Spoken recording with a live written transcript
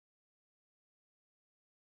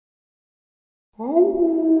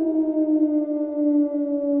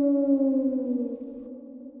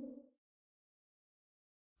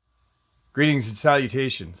Greetings and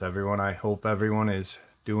salutations, everyone. I hope everyone is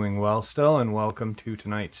doing well still, and welcome to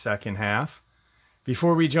tonight's second half.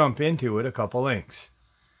 Before we jump into it, a couple links.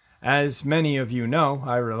 As many of you know,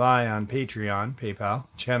 I rely on Patreon, PayPal,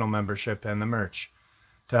 channel membership, and the merch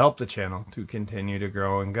to help the channel to continue to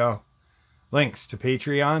grow and go. Links to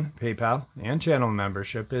Patreon, PayPal, and channel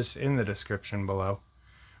membership is in the description below.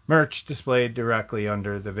 Merch displayed directly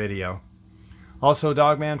under the video. Also,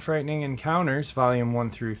 Dogman Frightening Encounters, Volume 1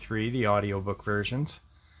 through 3, the audiobook versions.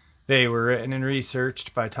 They were written and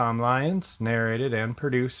researched by Tom Lyons, narrated and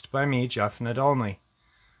produced by me, Jeff Nadolny.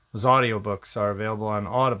 Those audiobooks are available on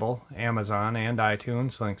Audible, Amazon, and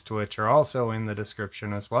iTunes, links to which are also in the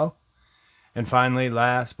description as well. And finally,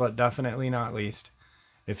 last but definitely not least,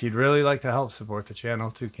 if you'd really like to help support the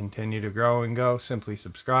channel to continue to grow and go, simply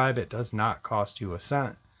subscribe. It does not cost you a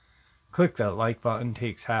cent. Click that like button,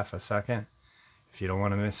 takes half a second. If you don't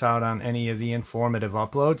want to miss out on any of the informative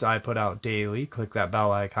uploads I put out daily, click that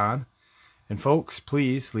bell icon. And folks,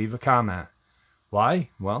 please leave a comment. Why?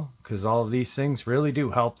 Well, because all of these things really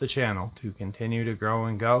do help the channel to continue to grow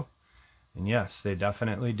and go. And yes, they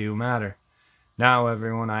definitely do matter. Now,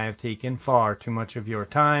 everyone, I have taken far too much of your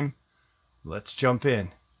time. Let's jump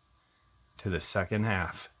in to the second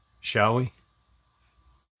half, shall we?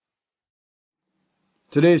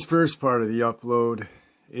 Today's first part of the upload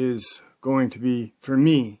is going to be, for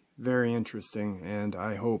me, very interesting, and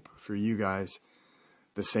I hope for you guys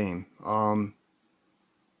the same.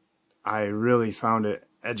 I really found it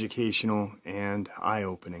educational and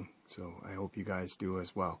eye-opening, so I hope you guys do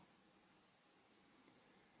as well.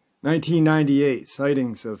 1998,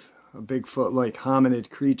 sightings of a Bigfoot-like hominid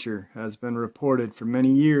creature has been reported for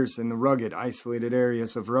many years in the rugged, isolated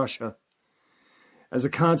areas of Russia. As a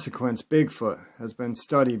consequence, Bigfoot has been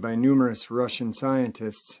studied by numerous Russian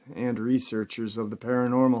scientists and researchers of the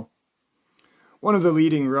paranormal. One of the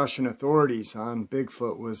leading Russian authorities on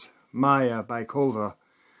Bigfoot was Maya Baikova,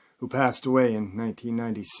 who passed away in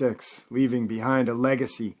 1996, leaving behind a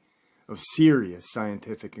legacy of serious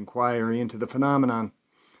scientific inquiry into the phenomenon.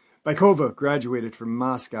 Baikova graduated from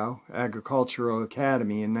Moscow Agricultural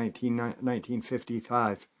Academy in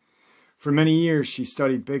 1955. For many years she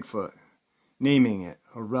studied Bigfoot, naming it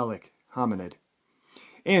a relic hominid.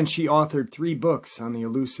 And she authored 3 books on the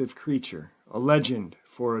elusive creature, A Legend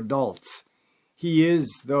for Adults, He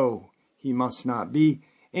Is Though He Must Not Be,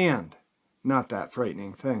 and Not That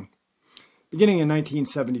Frightening Thing. Beginning in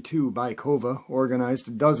 1972, Baikova organized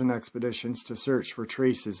a dozen expeditions to search for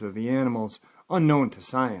traces of the animals unknown to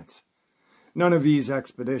science. None of these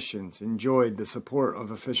expeditions enjoyed the support of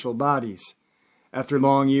official bodies. After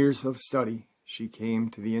long years of study, she came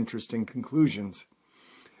to the interesting conclusions.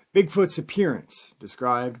 Bigfoot's appearance,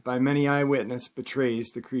 described by many eyewitnesses,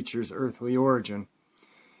 betrays the creature's earthly origin.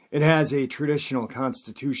 It has a traditional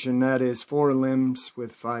constitution, that is, 4 limbs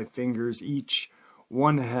with 5 fingers each,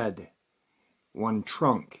 1 head, 1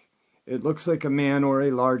 trunk. It looks like a man or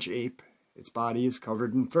a large ape. Its body is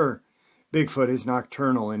covered in fur. Bigfoot is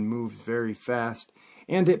nocturnal and moves very fast,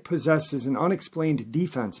 and it possesses an unexplained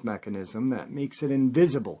defense mechanism that makes it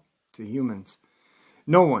invisible to humans.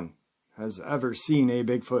 No one has ever seen a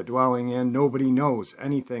Bigfoot dwelling, and nobody knows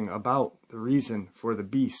anything about the reason for the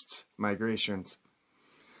beast's migrations.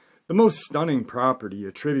 The most stunning property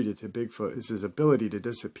attributed to Bigfoot is his ability to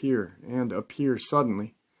disappear and appear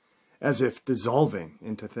suddenly, as if dissolving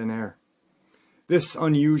into thin air. This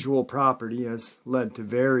unusual property has led to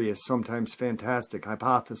various, sometimes fantastic,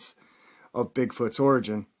 hypotheses of Bigfoot's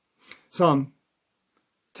origin. Some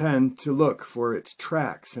tend to look for its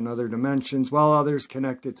tracks in other dimensions, while others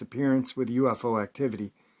connect its appearance with UFO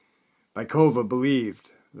activity. Baikova believed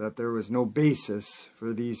that there was no basis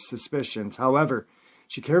for these suspicions. However,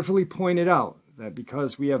 she carefully pointed out that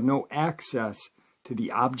because we have no access to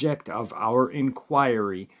the object of our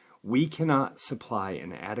inquiry, we cannot supply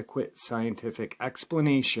an adequate scientific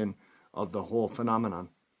explanation of the whole phenomenon.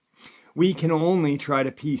 We can only try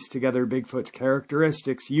to piece together Bigfoot's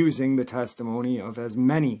characteristics using the testimony of as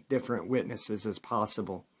many different witnesses as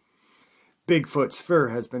possible. Bigfoot's fur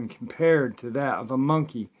has been compared to that of a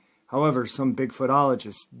monkey. However, some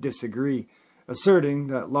Bigfootologists disagree, asserting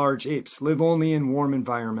that large apes live only in warm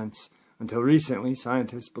environments. Until recently,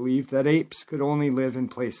 scientists believed that apes could only live in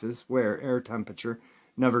places where air temperature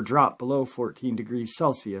never dropped below 14 degrees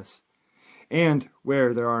Celsius, and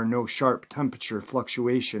where there are no sharp temperature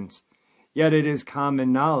fluctuations. Yet it is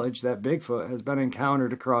common knowledge that Bigfoot has been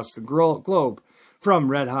encountered across the globe,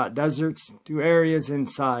 from red-hot deserts to areas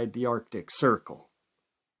inside the Arctic Circle.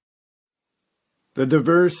 The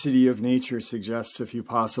diversity of nature suggests a few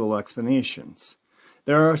possible explanations.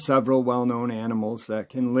 There are several well-known animals that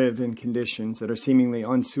can live in conditions that are seemingly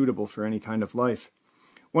unsuitable for any kind of life.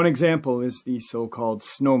 One example is the so-called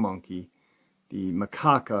snow monkey, the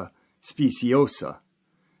Macaca speciosa,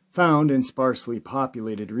 found in sparsely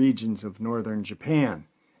populated regions of northern Japan.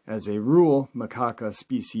 As a rule, Macaca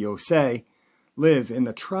speciosae live in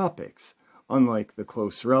the tropics, unlike the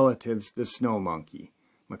close relatives, the snow monkey,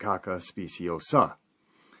 Macaca speciosa,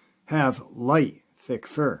 have light, thick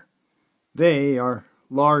fur. They are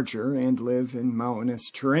larger and live in mountainous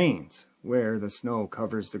terrains, where the snow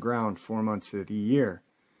covers the ground 4 months of the year.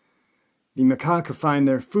 The macaca find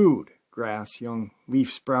their food, grass, young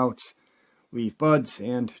leaf sprouts, leaf buds,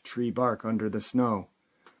 and tree bark under the snow.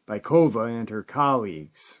 Bykova and her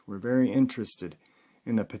colleagues were very interested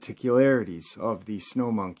in the particularities of the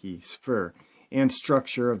snow monkey's fur and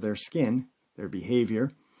structure of their skin, their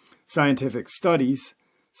behavior. Scientific studies,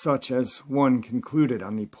 such as one concluded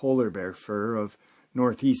on the polar bear fur of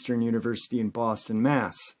Northeastern University in Boston,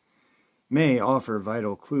 Mass., may offer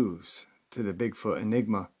vital clues to the Bigfoot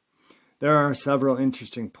enigma. There are several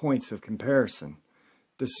interesting points of comparison.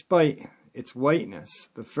 Despite its whiteness,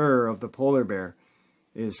 the fur of the polar bear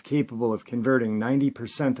is capable of converting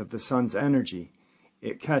 90% of the sun's energy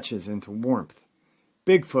it catches into warmth.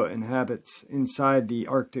 Bigfoot inhabits inside the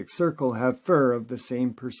Arctic Circle have fur of the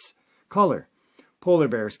same color. Polar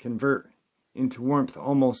bears convert into warmth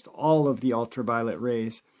almost all of the ultraviolet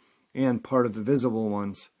rays and part of the visible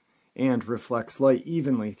ones, and reflects light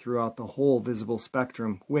evenly throughout the whole visible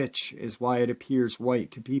spectrum, which is why it appears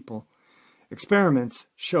white to people. Experiments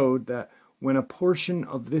showed that when a portion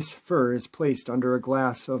of this fur is placed under a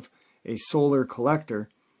glass of a solar collector,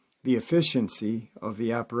 the efficiency of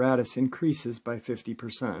the apparatus increases by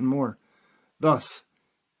 50% and more. Thus,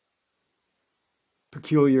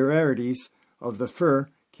 peculiarities of the fur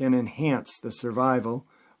can enhance the survival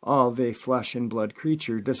of a flesh and blood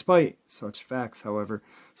creature. Despite such facts, however,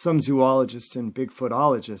 some zoologists and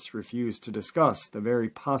Bigfootologists refuse to discuss the very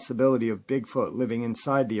possibility of Bigfoot living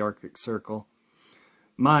inside the Arctic Circle.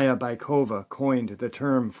 Maya Bykova coined the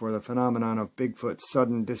term for the phenomenon of Bigfoot's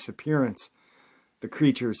sudden disappearance. The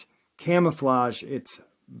creatures camouflage its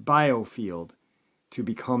biofield to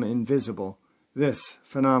become invisible. This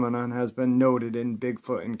phenomenon has been noted in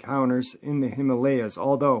Bigfoot encounters in the Himalayas,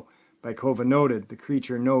 although, Bykova noted, the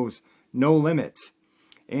creature knows no limits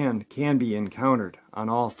and can be encountered on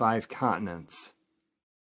all 5 continents.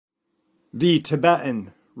 The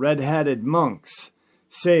Tibetan red-headed monks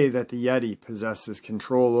say that the Yeti possesses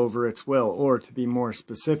control over its will, or to be more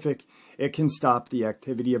specific, it can stop the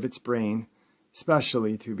activity of its brain,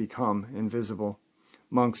 especially to become invisible.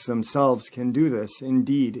 Monks themselves can do this.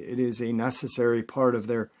 Indeed, it is a necessary part of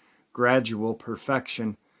their gradual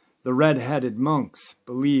perfection. The red-headed monks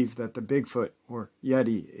believe that the Bigfoot, or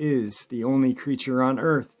Yeti, is the only creature on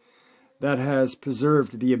earth that has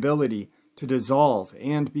preserved the ability to dissolve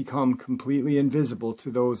and become completely invisible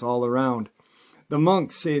to those all around. The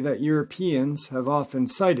monks say that Europeans have often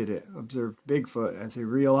sighted it, observed Bigfoot as a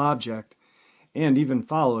real object, and even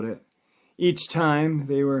followed it. Each time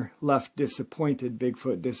they were left disappointed,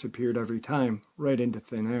 Bigfoot disappeared every time, right into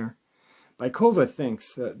thin air. Bykova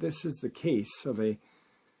thinks that this is the case of a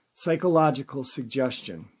psychological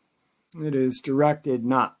suggestion. It is directed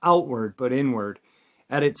not outward but inward,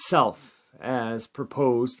 at itself, as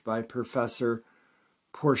proposed by Professor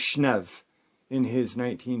Porshnev in his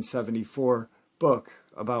 1974 book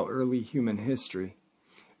about early human history.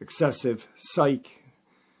 Excessive psych,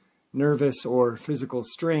 nervous or physical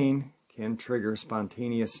strain can trigger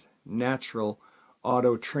spontaneous, natural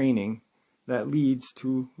auto-training that leads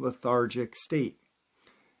to lethargic state.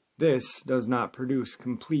 This does not produce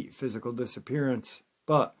complete physical disappearance,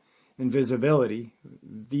 but invisibility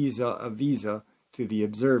vis-a-vis to the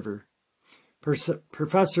observer.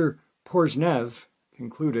 Professor Porshnev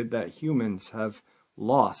concluded that humans have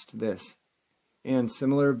lost this and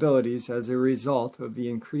similar abilities as a result of the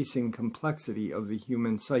increasing complexity of the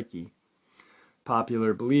human psyche.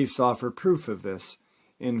 Popular beliefs offer proof of this.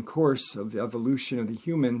 In course of the evolution of the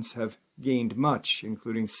humans have gained much,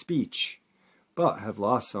 including speech, but have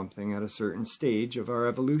lost something at a certain stage of our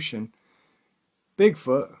evolution.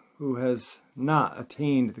 Bigfoot, who has not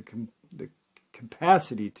attained the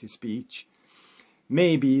capacity to speech,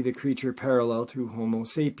 may be the creature parallel to Homo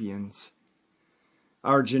sapiens,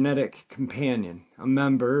 our genetic companion, a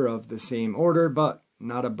member of the same order, but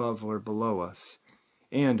not above or below us,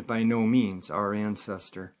 and by no means our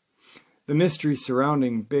ancestor. The mystery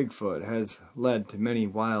surrounding Bigfoot has led to many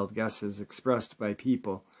wild guesses expressed by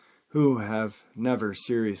people who have never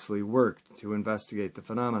seriously worked to investigate the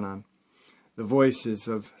phenomenon. The voices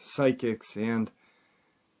of psychics and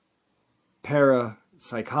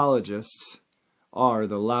parapsychologists are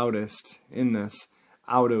the loudest in this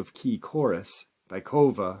out-of-key chorus.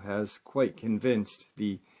 Bykova has quite convinced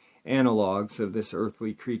the analogues of this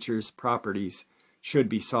earthly creature's properties should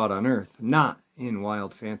be sought on Earth, not in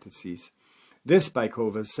wild fantasies. This,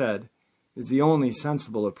 Bykova said, is the only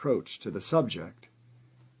sensible approach to the subject.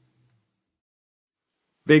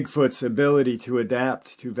 Bigfoot's ability to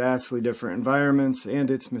adapt to vastly different environments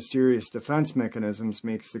and its mysterious defense mechanisms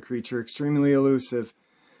makes the creature extremely elusive,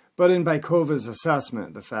 but in Bykova's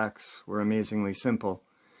assessment, the facts were amazingly simple.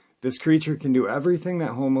 This creature can do everything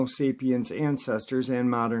that Homo sapiens ancestors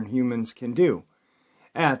and modern humans can do,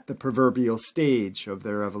 at the proverbial stage of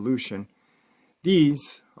their evolution.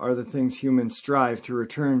 These are the things humans strive to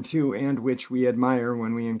return to and which we admire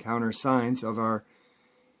when we encounter signs of our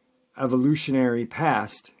evolutionary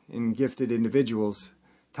past in gifted individuals: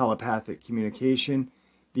 telepathic communication,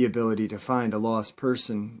 the ability to find a lost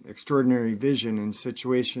person, extraordinary vision in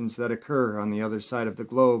situations that occur on the other side of the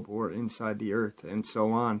globe or inside the earth, and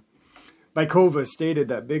so on. Bykova stated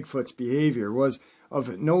that Bigfoot's behavior was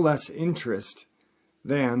of no less interest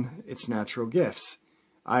than its natural gifts.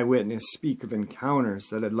 Eyewitnesses speak of encounters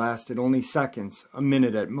that had lasted only seconds, a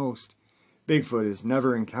minute at most. Bigfoot is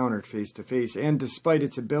never encountered face-to-face, and despite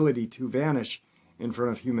its ability to vanish in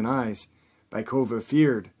front of human eyes, Bykova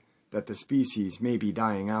feared that the species may be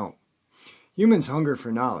dying out. Humans' hunger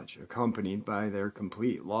for knowledge, accompanied by their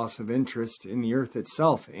complete loss of interest in the earth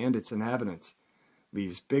itself and its inhabitants,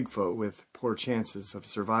 leaves Bigfoot with poor chances of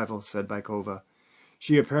survival, said Bykova.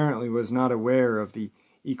 She apparently was not aware of the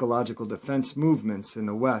ecological defense movements in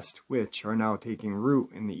the West, which are now taking root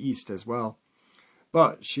in the East as well.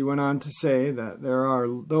 But she went on to say that there are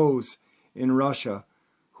those in Russia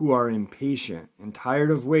who are impatient and tired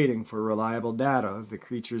of waiting for reliable data of the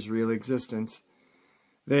creature's real existence.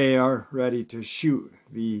 They are ready to shoot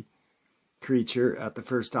the creature at the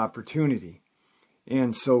first opportunity,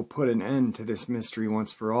 and so put an end to this mystery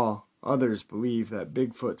once for all. Others believe that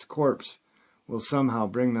Bigfoot's corpse will somehow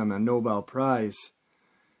bring them a Nobel Prize.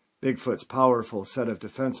 Bigfoot's powerful set of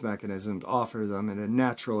defense mechanisms offer them a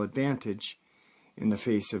natural advantage in the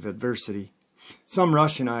face of adversity. Some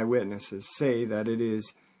Russian eyewitnesses say that it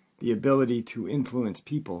is the ability to influence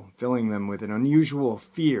people, filling them with an unusual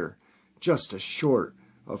fear, just short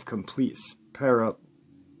of complete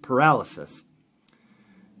paralysis.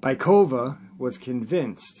 Bykova was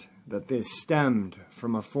convinced that this stemmed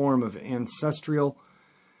from a form of ancestral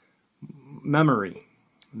memory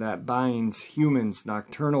that binds humans'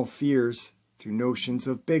 nocturnal fears to notions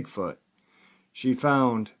of Bigfoot. She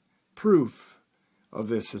found proof of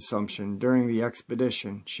this assumption during the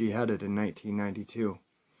expedition she headed in 1992.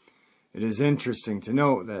 It is interesting to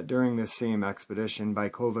note that during this same expedition,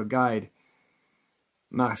 Bykova guide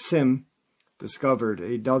Maxim discovered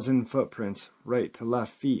a dozen footprints right to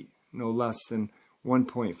left feet, no less than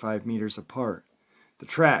 1.5 meters apart. The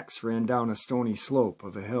tracks ran down a stony slope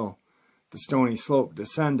of a hill. The stony slope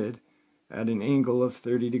descended at an angle of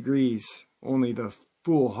 30 degrees. Only the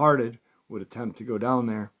foolhardy would attempt to go down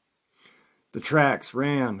there. The tracks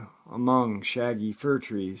ran among shaggy fir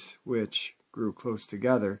trees, which grew close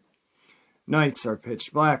together. Nights are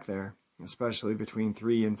pitch black there, especially between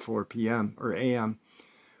 3 and 4 p.m. or a.m.,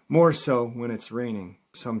 more so when it's raining.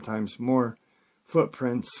 Sometimes more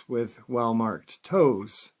footprints with well-marked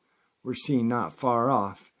toes were seen not far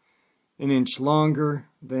off, an inch longer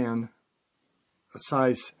than a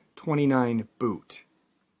size 29 boot.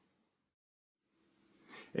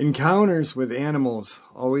 Encounters with animals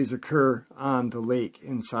always occur on the lake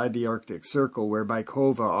inside the Arctic Circle, where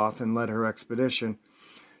Bykova often led her expedition.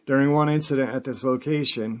 During one incident at this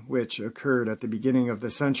location, which occurred at the beginning of the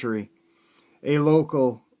century, a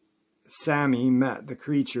local Sami met the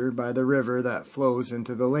creature by the river that flows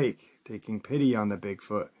into the lake. Taking pity on the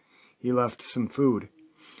Bigfoot, he left some food.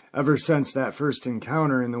 Ever since that first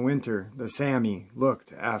encounter in the winter, the Sami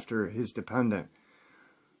looked after his dependent.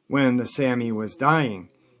 When the Sami was dying,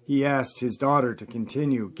 he asked his daughter to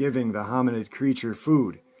continue giving the hominid creature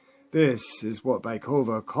food. This is what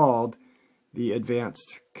Bykova called the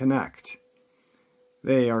advanced connect.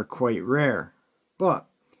 They are quite rare, but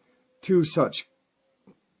two such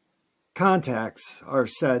contacts are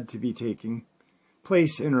said to be taking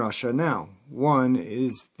place in Russia now. One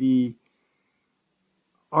is the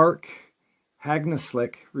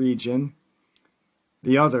Arkhangelsk region.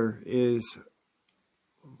 The other is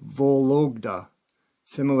Vologda.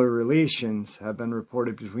 Similar relations have been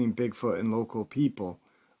reported between Bigfoot and local people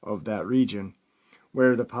of that region,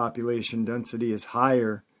 where the population density is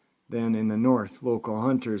higher than in the north. Local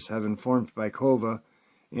hunters have informed Bykova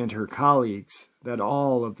and her colleagues that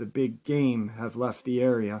all of the big game have left the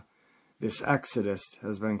area. This exodus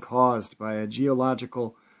has been caused by a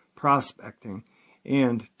geological prospecting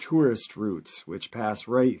and tourist routes which pass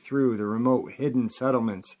right through the remote hidden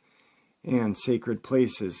settlements and sacred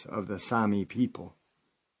places of the Sami people.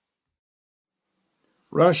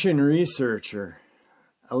 Russian researcher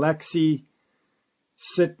Alexei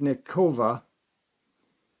Sitnikova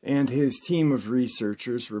and his team of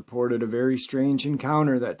researchers reported a very strange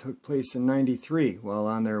encounter that took place in '93 while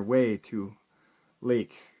on their way to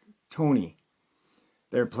Lake Tony.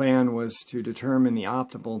 Their plan was to determine the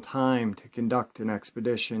optimal time to conduct an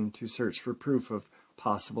expedition to search for proof of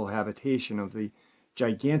possible habitation of the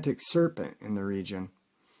gigantic serpent in the region.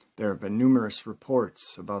 There have been numerous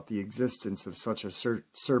reports about the existence of such a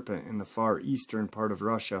serpent in the far eastern part of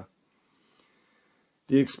Russia.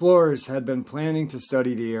 The explorers had been planning to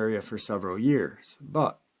study the area for several years,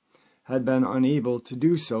 but had been unable to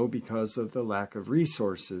do so because of the lack of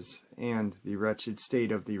resources and the wretched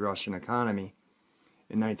state of the Russian economy.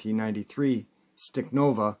 In 1993,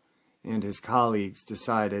 Stiknova and his colleagues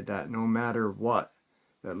decided that no matter what,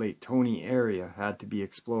 that Lake Tony area had to be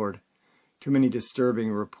explored. Too many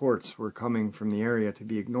disturbing reports were coming from the area to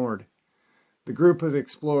be ignored. The group of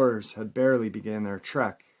explorers had barely begun their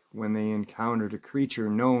trek when they encountered a creature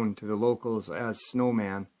known to the locals as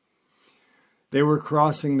Snowman. They were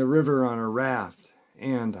crossing the river on a raft,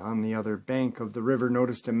 and on the other bank of the river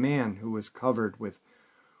noticed a man who was covered with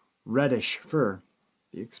reddish fur.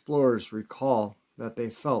 The explorers recall that they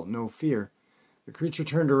felt no fear. The creature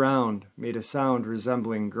turned around, made a sound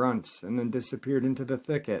resembling grunts, and then disappeared into the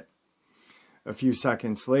thicket. A few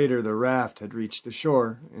seconds later, the raft had reached the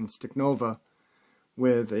shore, and Stiknova,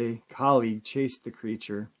 with a colleague, chased the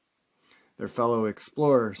creature. Their fellow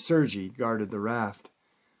explorer, Sergei, guarded the raft.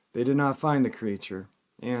 They did not find the creature,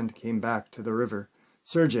 and came back to the river.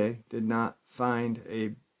 Sergei did not find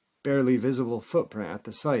a barely visible footprint at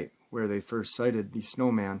the site where they first sighted the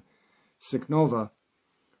snowman. Stiknova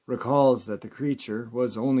recalls that the creature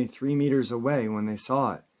was only 3 meters away when they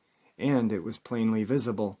saw it, and it was plainly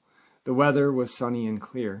visible. The weather was sunny and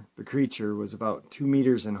clear. The creature was about 2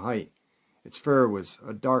 meters in height. Its fur was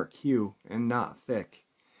a dark hue and not thick.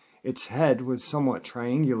 Its head was somewhat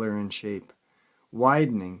triangular in shape,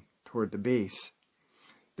 widening toward the base.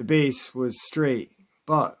 The base was straight,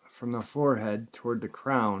 but from the forehead toward the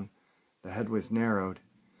crown, the head was narrowed.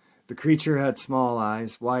 The creature had small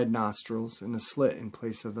eyes, wide nostrils, and a slit in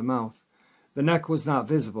place of the mouth. The neck was not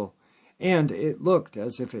visible, and it looked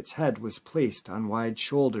as if its head was placed on wide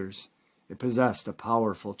shoulders. It possessed a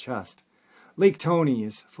powerful chest. Lake Tony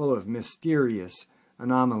is full of mysterious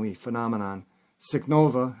anomaly phenomenon.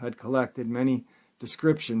 Stiknova had collected many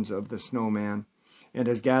descriptions of the snowman and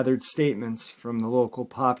has gathered statements from the local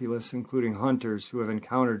populace, including hunters who have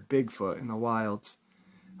encountered Bigfoot in the wilds.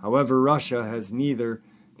 However, Russia has neither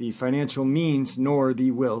the financial means nor the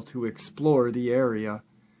will to explore the area.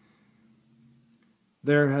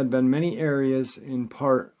 There had been many areas in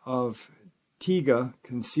part of Taiga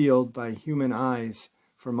concealed by human eyes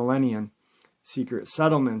for millennia. Secret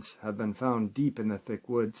settlements have been found deep in the thick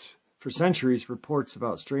woods. For centuries, reports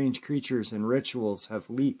about strange creatures and rituals have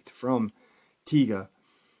leaked from Taiga.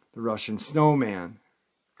 The Russian snowman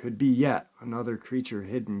could be yet another creature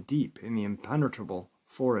hidden deep in the impenetrable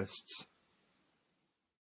forests.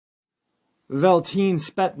 Valentin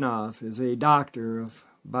Spetnov is a doctor of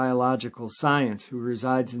biological science who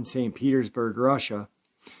resides in St. Petersburg, Russia.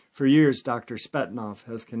 For years, Dr. Spetnov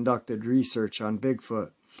has conducted research on Bigfoot,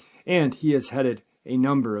 and he has headed a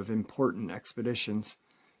number of important expeditions.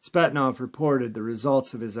 Spetnov reported the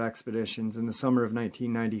results of his expeditions in the summer of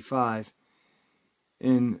 1995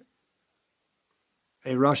 in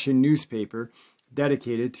a Russian newspaper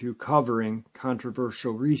dedicated to covering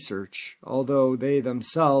controversial research. Although they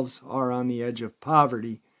themselves are on the edge of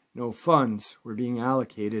poverty, no funds were being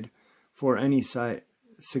allocated for any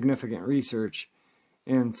significant research,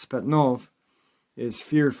 and Spetnov is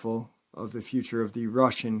fearful of the future of the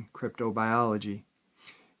Russian cryptobiology.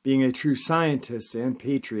 Being a true scientist and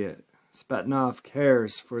patriot, Spetnov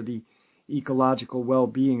cares for the ecological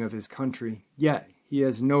well-being of his country, yet he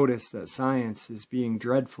has noticed that science is being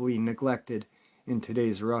dreadfully neglected in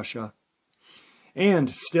today's Russia. And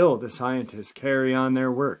still the scientists carry on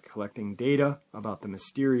their work, collecting data about the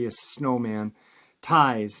mysterious snowman,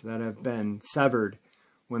 ties that have been severed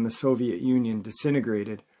when the Soviet Union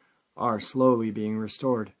disintegrated are slowly being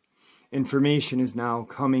restored. Information is now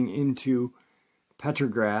coming into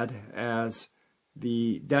Petrograd, as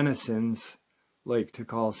the denizens like to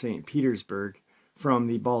call St. Petersburg, from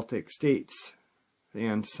the Baltic states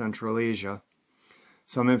and Central Asia.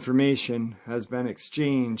 Some information has been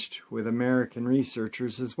exchanged with American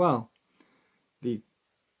researchers as well. The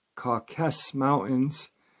Caucasus Mountains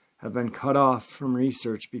have been cut off from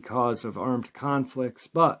research because of armed conflicts,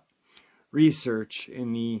 but research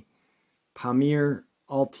in the Pamir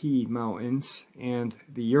Altai Mountains and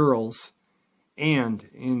the Urals and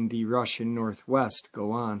in the Russian Northwest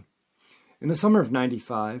go on. In the summer of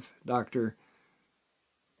 '95, Dr.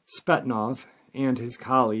 Spetnov and his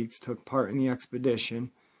colleagues took part in the expedition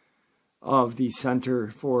of the Center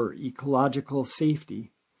for Ecological Safety.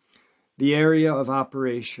 The area of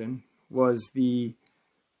operation was the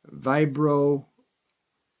Vyborgsky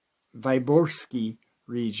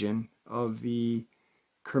region of the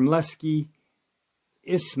Kremlevsky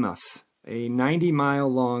Isthmus, a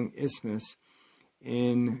 90-mile-long isthmus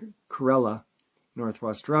in Karelia,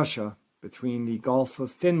 northwest Russia, between the Gulf of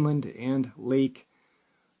Finland and Lake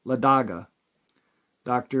Ladoga.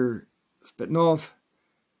 Dr. Spetnov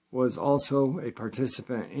was also a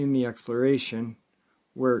participant in the exploration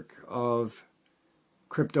work of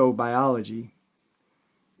cryptobiology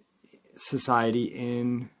society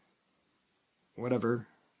in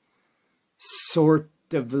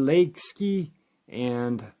Sortevlegsky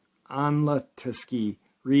and Anlatusky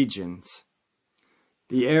regions.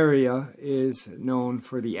 The area is known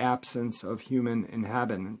for the absence of human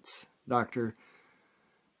inhabitants. Dr.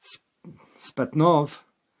 Spetnov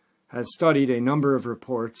has studied a number of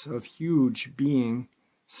reports of huge being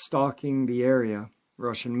stalking the area.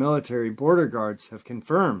 Russian military border guards have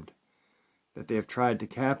confirmed that they have tried to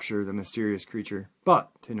capture the mysterious creature, but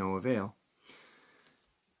to no avail.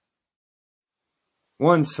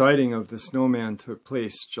 One sighting of the snowman took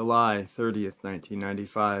place July 30th,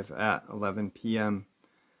 1995 at 11 p.m.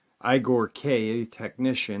 Igor K., a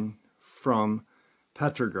technician from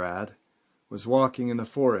Petrograd, was walking in the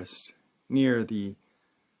forest near the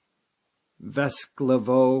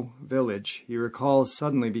Vesklevo village. He recalls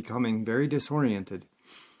suddenly becoming very disoriented.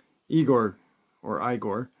 Igor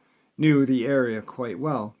knew the area quite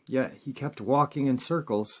well, yet he kept walking in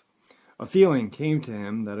circles. A feeling came to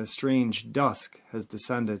him that a strange dusk has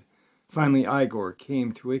descended. Finally, Igor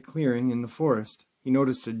came to a clearing in the forest. He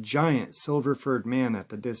noticed a giant silver-furred man at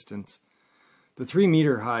the distance. The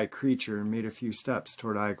 3-meter-high creature made a few steps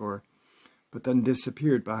toward Igor, but then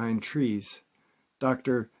disappeared behind trees.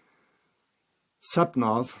 Dr.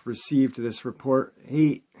 Spetnov received this report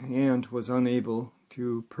and was unable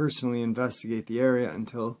to personally investigate the area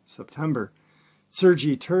until September.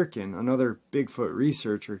 Sergei Turkin, another Bigfoot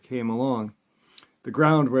researcher, came along. The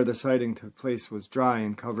ground where the sighting took place was dry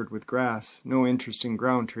and covered with grass. No interesting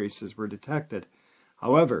ground traces were detected.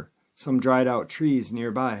 However, some dried-out trees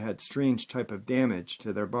nearby had strange type of damage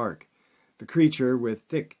to their bark. The creature, with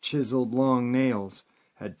thick, chiseled, long nails,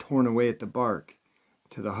 had torn away at the bark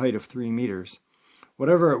to the height of 3 meters.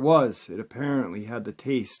 Whatever it was, it apparently had the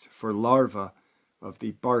taste for larvae of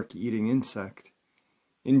the bark-eating insect.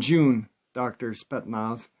 In June, Dr.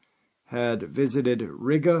 Spetnov had visited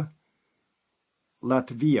Riga,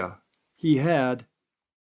 Latvia. He had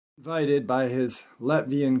invited by his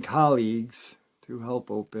Latvian colleagues to help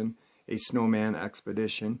open a snowman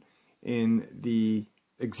expedition in the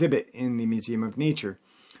exhibit in the Museum of Nature.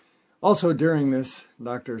 Also during this,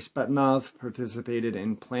 Dr. Spetnov participated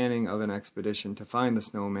in planning of an expedition to find the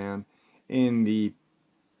snowman in the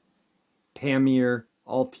Pamir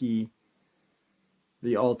Altai.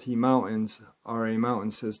 The Altai Mountains are a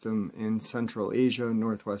mountain system in Central Asia,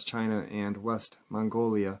 Northwest China, and West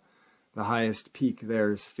Mongolia. The highest peak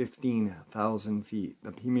there is 15,000 feet.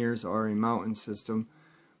 The Pamirs are a mountain system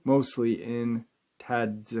mostly in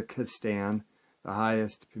Tajikistan. The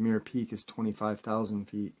highest Pamir peak is 25,000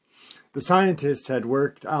 feet. The scientists had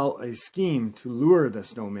worked out a scheme to lure the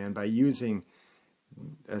snowman by using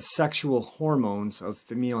sexual hormones of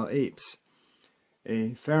female apes.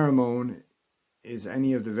 A pheromone is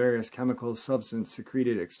any of the various chemical substances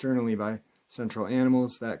secreted externally by central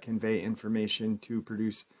animals that convey information to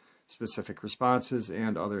produce specific responses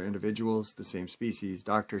and other individuals, the same species.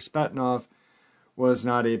 Dr. Spetnov was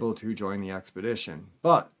not able to join the expedition,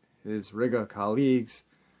 but his Riga colleagues,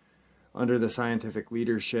 under the scientific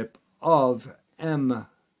leadership of M.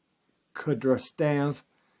 Kudrostav,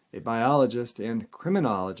 a biologist and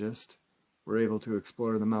criminologist, were able to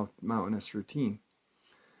explore the mountainous routine.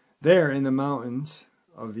 There, in the mountains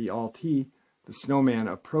of the Altai, the snowman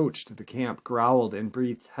approached the camp, growled, and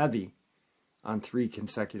breathed heavy on 3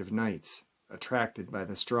 consecutive nights, attracted by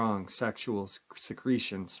the strong sexual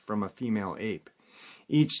secretions from a female ape.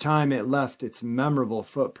 Each time it left its memorable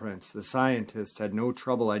footprints, the scientists had no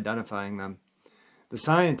trouble identifying them. The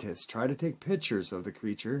scientists tried to take pictures of the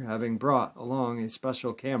creature, having brought along a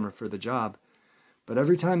special camera for the job, But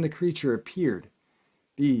every time the creature appeared,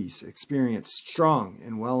 these experienced strong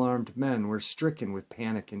and well-armed men were stricken with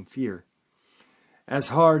panic and fear. As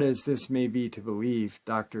hard as this may be to believe,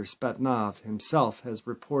 Dr. Spetnov himself has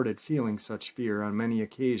reported feeling such fear on many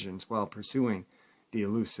occasions while pursuing the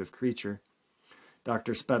elusive creature.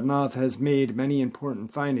 Dr. Spetnov has made many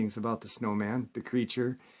important findings about the snowman. The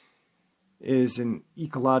creature is an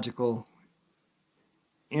ecological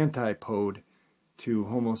antipode to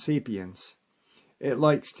Homo sapiens. It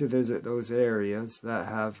likes to visit those areas that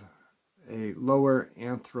have a lower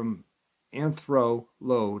anthro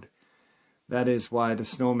load. That is why the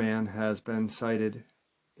snowman has been sighted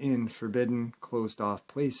in forbidden, closed-off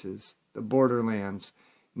places, the borderlands,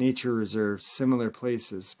 nature reserves, similar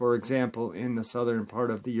places. For example, in the southern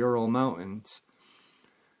part of the Ural Mountains,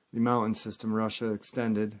 the mountain system Russia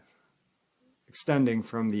extending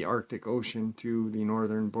from the Arctic Ocean to the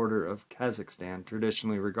northern border of Kazakhstan,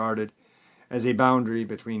 traditionally regarded as a boundary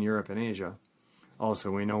between Europe and Asia.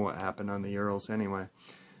 Also, we know what happened on the Urals anyway.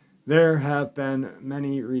 There have been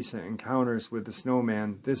many recent encounters with the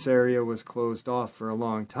snowman. This area was closed off for a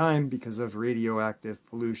long time because of radioactive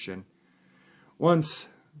pollution. Once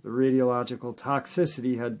the radiological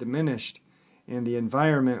toxicity had diminished and the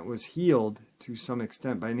environment was healed to some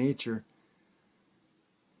extent by nature,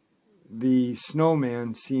 the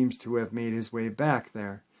snowman seems to have made his way back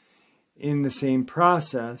there. In the same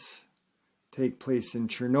process take place in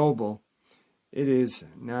Chernobyl, it is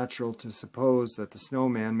natural to suppose that the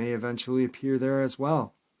snowman may eventually appear there as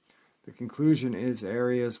well. The conclusion is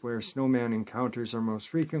areas where snowman encounters are most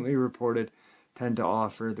frequently reported tend to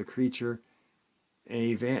offer the creature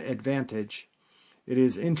an advantage. It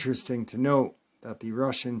is interesting to note that the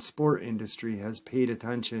Russian sport industry has paid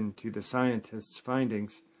attention to the scientists'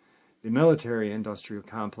 findings. The military-industrial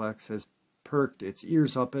complex has perked its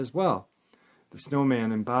ears up as well. The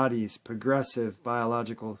snowman embodies progressive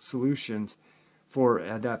biological solutions for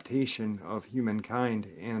adaptation of humankind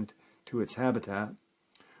and to its habitat.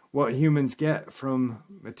 What humans get from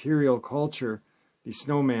material culture, the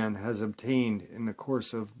snowman has obtained in the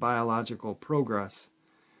course of biological progress.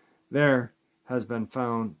 There has been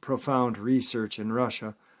found profound research in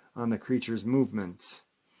Russia on the creature's movements.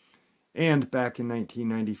 And back in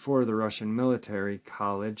 1994, the Russian Military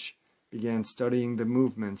College began studying the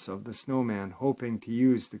movements of the snowman, hoping to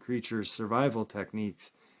use the creature's survival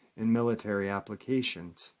techniques in military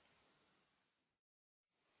applications.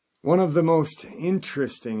 One of the most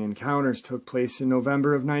interesting encounters took place in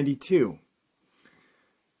November of '92.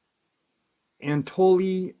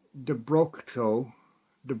 Anatoly Dobrokhenko,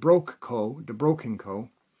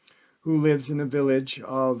 who lives in a village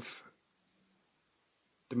of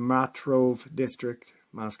Dmitrov district,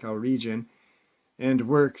 Moscow region, and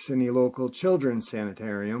works in the local children's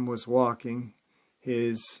sanitarium, was walking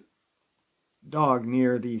his dog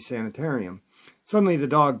near the sanitarium. Suddenly the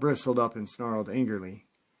dog bristled up and snarled angrily.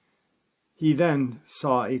 He then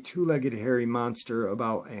saw a two-legged hairy monster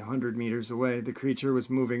about 100 meters away. The creature was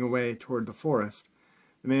moving away toward the forest.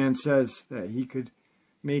 The man says that he could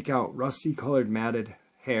make out rusty-colored matted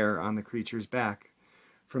hair on the creature's back.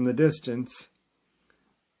 From the distance,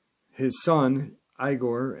 his son,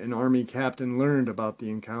 Igor, an army captain, learned about the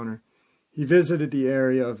encounter. He visited the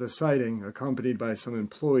area of the sighting, accompanied by some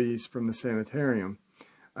employees from the sanitarium.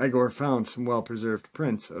 Igor found some well-preserved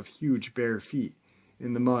prints of huge bare feet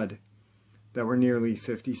in the mud that were nearly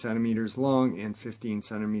 50 centimeters long and 15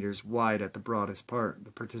 centimeters wide at the broadest part.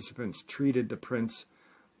 The participants treated the prints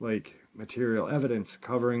like material evidence,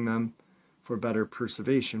 covering them for better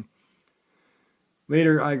preservation.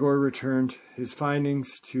 Later, Igor returned his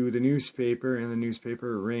findings to the newspaper, and the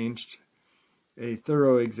newspaper arranged a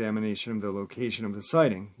thorough examination of the location of the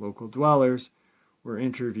sighting. Local dwellers were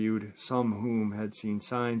interviewed, some whom had seen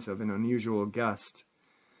signs of an unusual guest.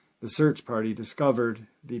 The search party discovered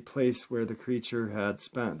the place where the creature had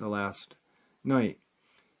spent the last night,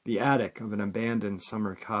 the attic of an abandoned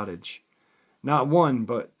summer cottage. Not one,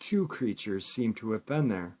 but two creatures seemed to have been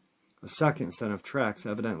there. A second set of tracks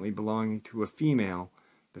evidently belonging to a female.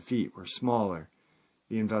 The feet were smaller.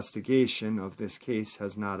 The investigation of this case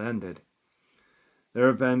has not ended. There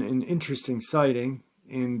have been an interesting sighting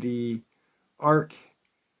in the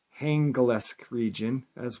Arkhangelsk region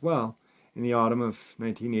as well. In the autumn of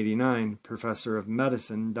 1989, Professor of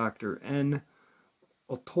Medicine Dr. N.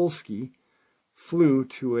 Otolsky flew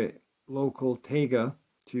to a local taiga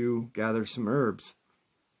to gather some herbs.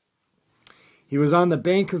 He was on the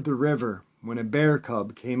bank of the river when a bear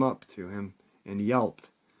cub came up to him and yelped.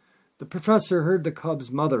 The professor heard the cub's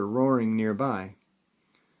mother roaring nearby.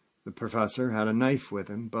 The professor had a knife with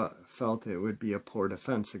him, but felt it would be a poor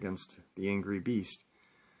defense against the angry beast.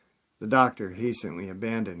 The doctor hastily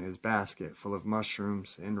abandoned his basket full of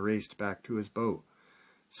mushrooms and raced back to his boat.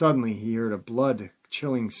 Suddenly he heard a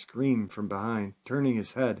blood-chilling scream from behind. Turning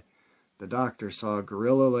his head, the doctor saw a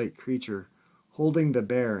gorilla-like creature holding the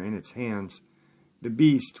bear in its hands. The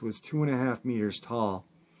beast was 2.5 meters tall.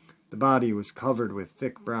 The body was covered with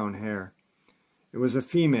thick brown hair. It was a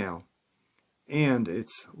female, and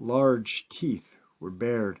its large teeth were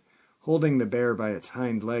bared. Holding the bear by its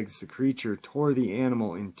hind legs, the creature tore the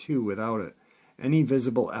animal in two without any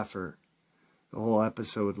visible effort. The whole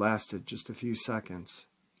episode lasted just a few seconds.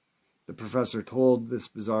 The professor told this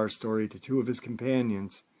bizarre story to 2 of his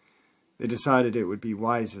companions. They decided it would be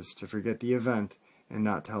wisest to forget the event and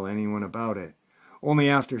not tell anyone about it. Only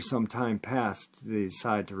after some time passed did they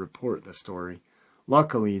decide to report the story.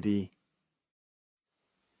 Luckily, the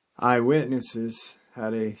eyewitnesses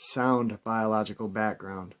had a sound biological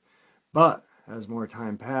background. But, as more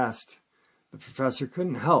time passed, the professor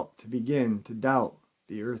couldn't help to begin to doubt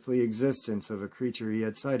the earthly existence of a creature he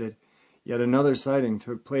had sighted. Yet another sighting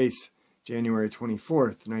took place January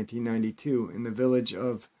 24th, 1992, in the village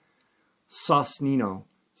of Sosnino,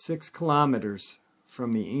 6 kilometers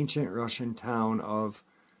from the ancient Russian town of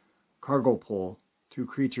Kargopol. 2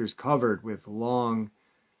 creatures covered with long,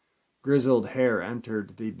 grizzled hair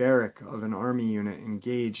entered the barrack of an army unit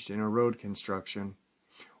engaged in a road construction.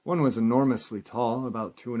 One was enormously tall,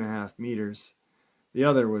 about 2.5 meters. The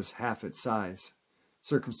other was half its size.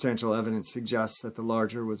 Circumstantial evidence suggests that the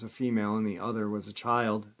larger was a female and the other was a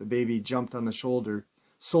child. The baby jumped on the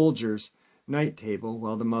soldier's night table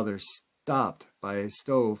while the mother stopped by a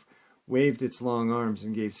stove, waved its long arms,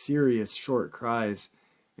 and gave serious short cries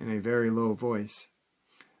in a very low voice.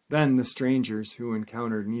 Then the strangers, who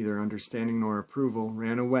encountered neither understanding nor approval,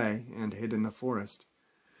 ran away and hid in the forest.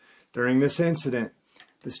 During this incident,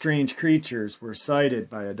 the strange creatures were sighted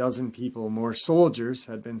by a dozen people. More soldiers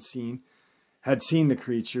had seen the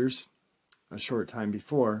creatures a short time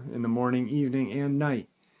before, in the morning, evening, and night.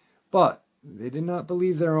 But they did not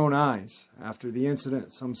believe their own eyes. After the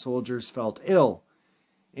incident, some soldiers felt ill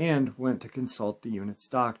and went to consult the unit's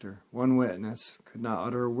doctor. One witness could not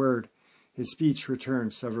utter a word. His speech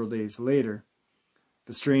returned several days later.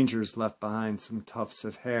 The strangers left behind some tufts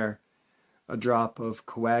of hair, a drop of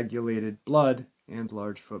coagulated blood, and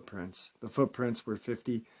large footprints. The footprints were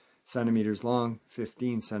 50 centimeters long,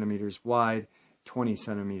 15 centimeters wide, 20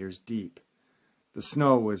 centimeters deep. The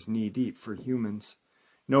snow was knee-deep for humans.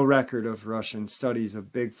 No record of Russian studies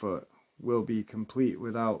of Bigfoot will be complete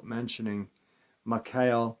without mentioning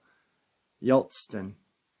Mikhail Yeltsin.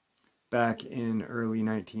 Back in early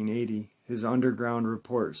 1980, his underground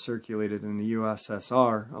report circulated in the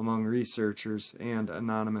USSR among researchers and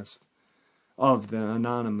anonymous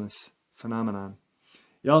phenomenon.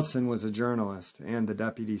 Yeltsin was a journalist and the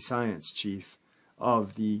deputy science chief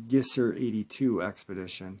of the Gisser 82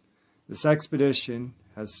 expedition. This expedition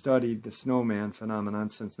has studied the snowman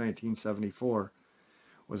phenomenon since 1974,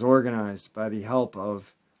 was organized by the help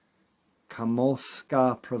of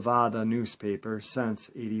Komolska Pravda newspaper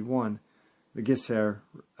since 81. The Gisser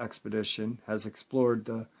expedition has explored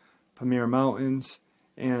the Pamir Mountains,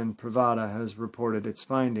 and Pravda has reported its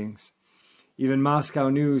findings. Even Moscow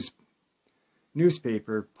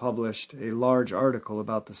newspaper published a large article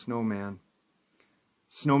about the snowman.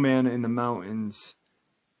 Snowman in the Mountains,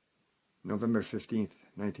 November 15th,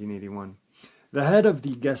 1981. The head of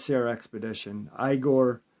the Gisser expedition,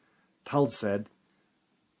 Igor Taltsed,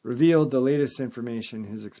 revealed the latest information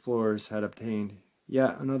his explorers had obtained.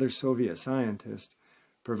 Yet another Soviet scientist,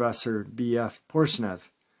 Professor B.F. Porshnev,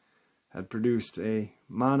 had produced a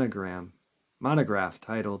monograph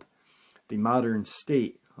titled The Modern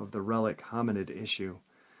State of the Relic Hominid Issue.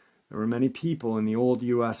 There were many people in the old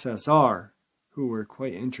USSR who were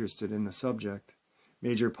quite interested in the subject.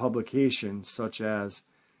 Major publications such as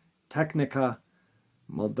Technika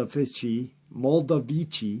Moldavici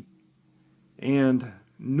and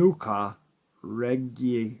Nuka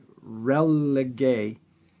Relegay,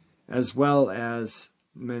 as well as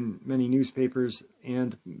many newspapers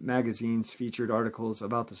and magazines, featured articles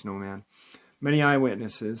about the snowman. Many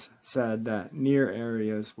eyewitnesses said that near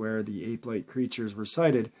areas where the ape-like creatures were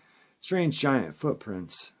sighted, strange giant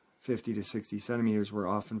footprints, 50 to 60 centimeters, were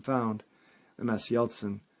often found. M.S.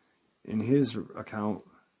 Yeltsin, in his account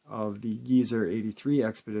of the Gisser 83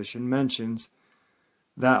 expedition, mentions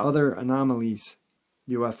that other anomalies,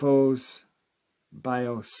 UFOs,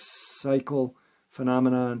 biocycle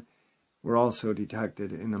phenomenon, were also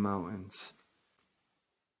detected in the mountains.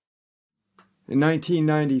 In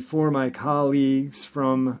 1994, my colleagues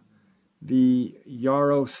from the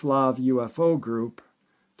Yaroslav UFO group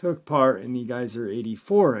took part in the Gisser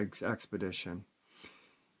 84 expedition.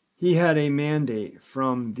 He had a mandate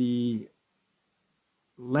from the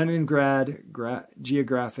Leningrad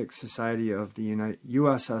Geographic Society of the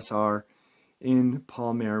USSR in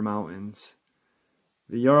Palmyra Mountains.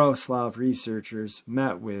 The Yaroslav researchers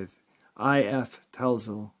met with I.F.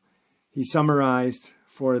 Telzel. He summarized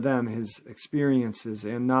for them his experiences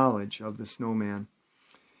and knowledge of the snowman.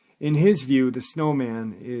 In his view, the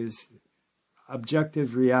snowman is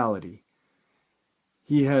objective reality.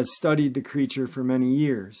 He has studied the creature for many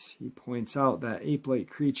years. He points out that ape-like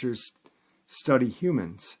creatures study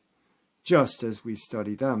humans, just as we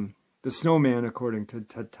study them. The snowman, according to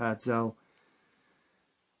Telzel,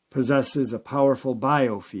 possesses a powerful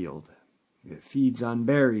biofield. It feeds on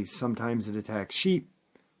berries. Sometimes it attacks sheep,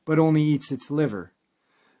 but only eats its liver.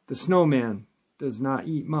 The snowman does not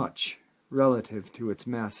eat much relative to its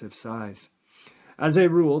massive size. As a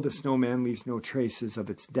rule, the snowman leaves no traces of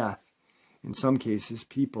its death. In some cases,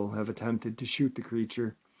 people have attempted to shoot the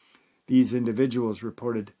creature. These individuals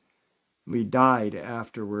reportedly died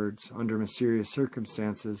afterwards under mysterious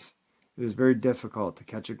circumstances. It is very difficult to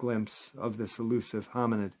catch a glimpse of this elusive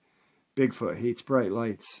hominid. Bigfoot hates bright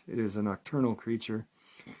lights. It is a nocturnal creature.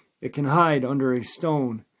 It can hide under a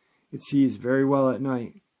stone. It sees very well at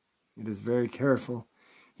night. It is very careful.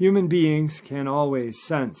 Human beings can always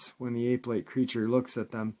sense when the ape-like creature looks at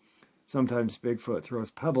them. Sometimes Bigfoot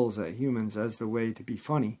throws pebbles at humans as the way to be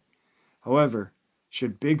funny. However,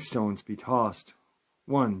 should big stones be tossed,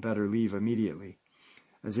 one better leave immediately.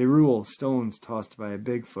 As a rule, stones tossed by a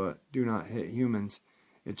Bigfoot do not hit humans.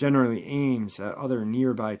 It generally aims at other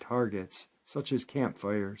nearby targets, such as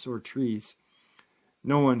campfires or trees.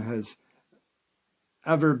 No one has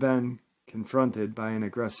ever been confronted by an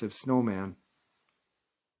aggressive snowman.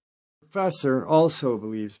 The professor also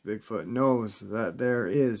believes Bigfoot knows that there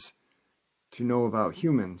is to know about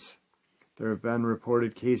humans. There have been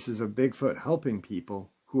reported cases of Bigfoot helping people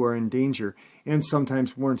who are in danger and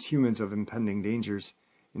sometimes warns humans of impending dangers.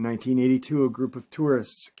 In 1982, a group of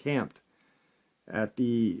tourists camped at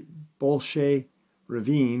the Bolshe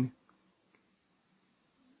Ravine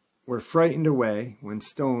were frightened away when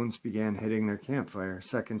stones began hitting their campfire.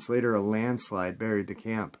 Seconds later, a landslide buried the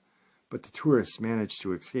camp, but the tourists managed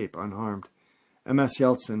to escape unharmed. M.S.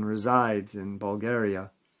 Yeltsin resides in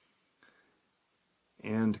Bulgaria,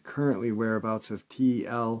 and currently whereabouts of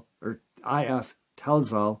I.F.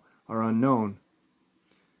 Telzel are unknown.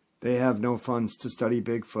 They have no funds to study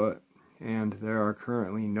Bigfoot, and there are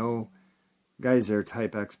currently no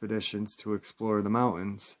geyser-type expeditions to explore the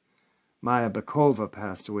mountains. Maya Bakova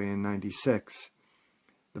passed away in '96.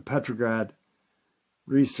 The Petrograd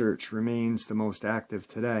research remains the most active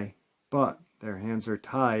today, but their hands are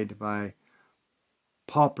tied by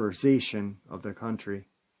pauperization of the country.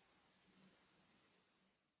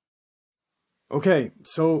 Okay,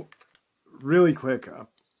 so really quick,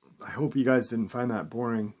 I hope you guys didn't find that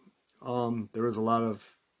boring. There was a lot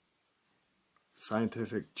of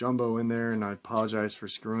scientific jumbo in there, and I apologize for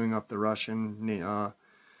screwing up the Russian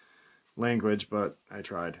language, but I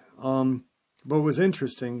tried. What was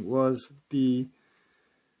interesting was the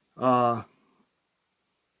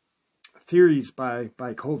theories by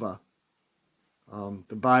Kova,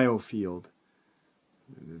 the biofield,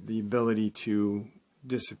 the ability to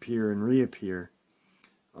disappear and reappear,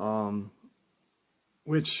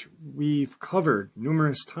 which we've covered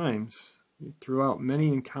numerous times throughout many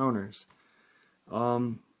encounters.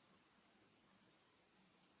 The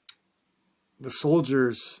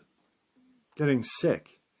soldiers getting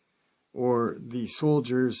sick, or the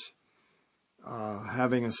soldiers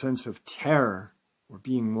having a sense of terror or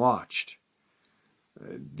being watched.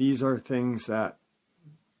 These are things that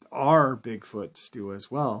our Bigfoots do as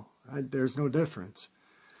well. There's no difference.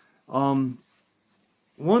 One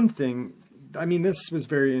thing, I mean, this was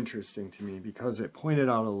very interesting to me because it pointed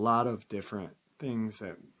out a lot of different things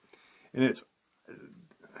that, and it's,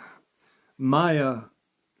 Maya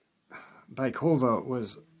Baikova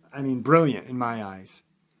was, I mean, brilliant in my eyes.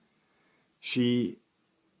 She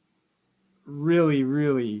really,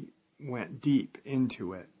 really went deep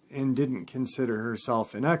into it and didn't consider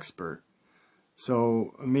herself an expert.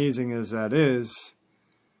 So amazing as that is,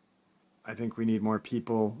 I think we need more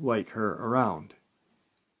people like her around.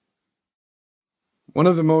 One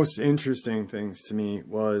of the most interesting things to me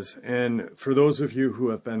was, and for those of you who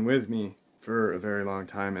have been with me for a very long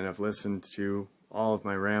time and have listened to all of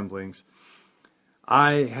my ramblings,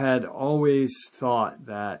 I had always thought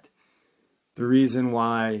that the reason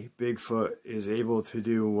why Bigfoot is able to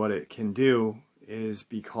do what it can do is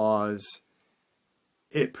because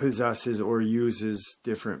it possesses or uses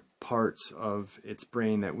different parts of its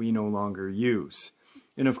brain that we no longer use.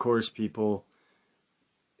 And of course, people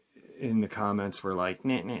in the comments were like,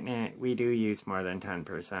 nah, nah, nah, we do use more than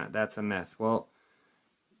 10%. That's a myth. Well,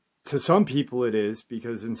 to some people it is,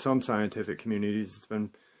 because in some scientific communities it's been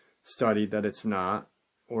studied that it's not,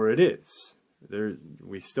 or it is.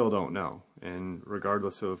 We still don't know. And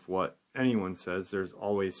regardless of what anyone says, there's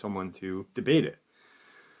always someone to debate it.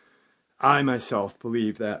 I myself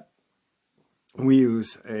believe that we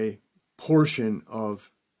use a portion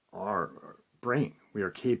of our brain. We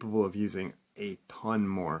are capable of using a ton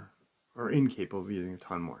more, or incapable of using a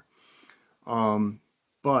ton more.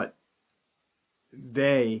 But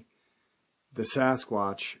the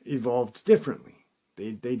Sasquatch, evolved differently.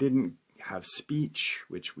 They didn't have speech,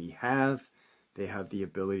 which we have. They have the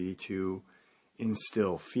ability to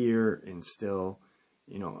instill fear, instill,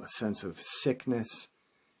 a sense of sickness.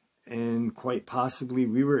 And quite possibly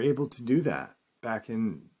we were able to do that back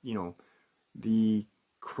in, the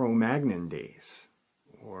Cro-Magnon days,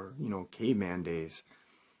 or, caveman days.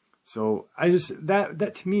 So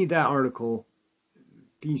that to me, that article,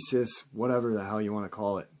 thesis, whatever the hell you want to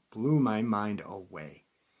call it, blew my mind away.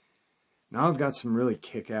 Now I've got some really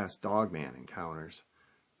kick-ass Dogman encounters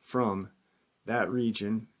from that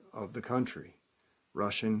region of the country,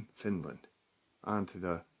 Russian Finland. On to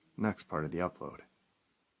the next part of the upload.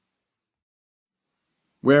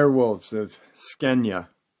 Werewolves of Skenya.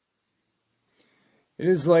 It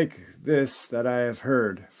is like this that I have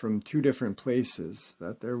heard from 2 different places,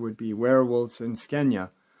 that there would be werewolves in Skenya,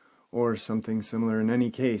 or something similar. In any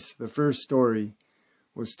case, the first story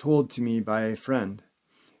was told to me by a friend.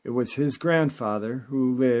 It was his grandfather,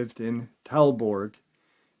 who lived in Talborg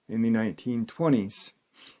in the 1920s.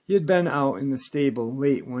 He had been out in the stable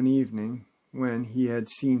late one evening when he had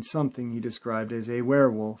seen something he described as a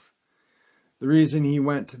werewolf. The reason he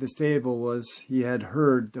went to the stable was he had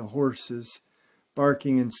heard the horses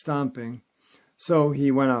barking and stomping, so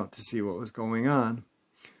he went out to see what was going on.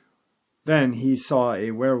 Then he saw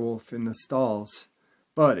a werewolf in the stalls,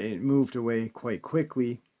 but it moved away quite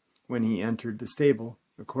quickly when he entered the stable.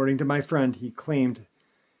 According to my friend, he claimed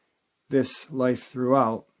this life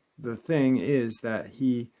throughout. The thing is that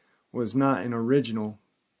he was not an original,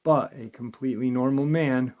 but a completely normal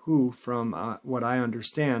man who, from what I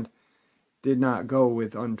understand, did not go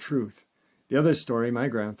with untruth. The other story my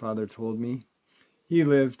grandfather told me, he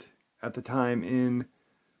lived at the time in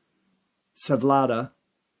Savlada.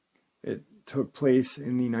 It took place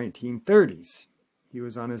in the 1930s. He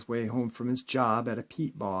was on his way home from his job at a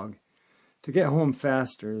peat bog. To get home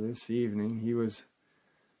faster this evening, he was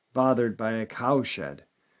bothered by a cowshed.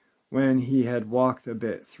 When he had walked a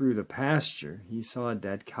bit through the pasture, he saw a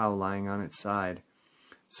dead cow lying on its side,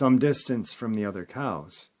 some distance from the other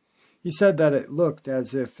cows. He said that it looked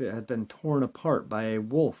as if it had been torn apart by a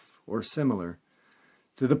wolf or similar,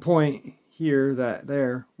 to the point here that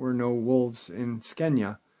there were no wolves in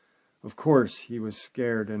Skenya. Of course, he was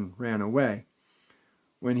scared and ran away.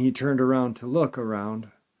 When he turned around to look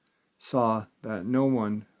around, saw that no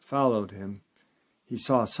one followed him. He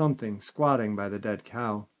saw something squatting by the dead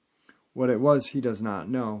cow. What it was he does not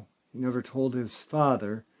know. He never told his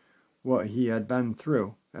father what he had been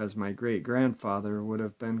through, as my great-grandfather would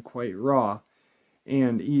have been quite raw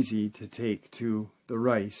and easy to take to the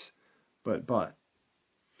rice, but.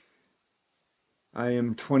 I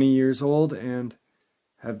am 20 years old and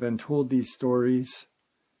have been told these stories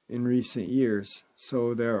in recent years,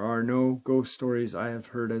 so there are no ghost stories I have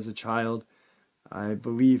heard as a child. I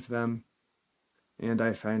believe them, and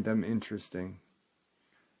I find them interesting.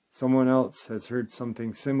 Someone else has heard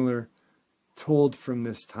something similar told from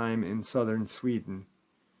this time in southern Sweden.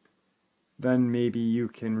 Then maybe you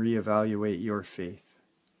can reevaluate your faith.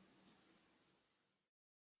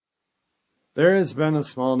 There has been a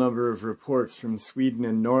small number of reports from Sweden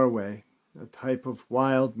and Norway, a type of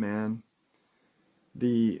wild man.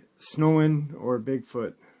 The Snowen, or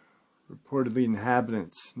Bigfoot, reportedly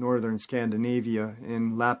inhabits northern Scandinavia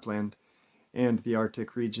in Lapland and the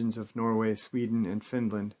Arctic regions of Norway, Sweden, and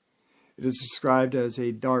Finland. It is described as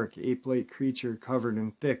a dark, ape-like creature covered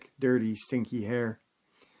in thick, dirty, stinky hair.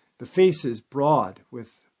 The face is broad,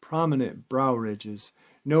 with prominent brow ridges,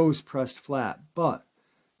 nose pressed flat, but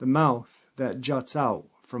the mouth that juts out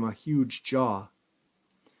from a huge jaw.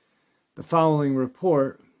 The following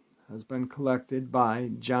report has been collected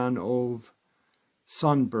by John Ove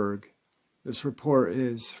Sundberg. This report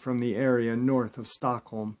is from the area north of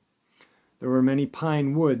Stockholm. There were many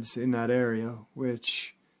pine woods in that area,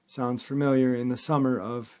 which sounds familiar. In the summer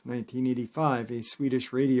of 1985, a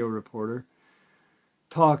Swedish radio reporter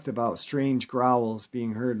talked about strange growls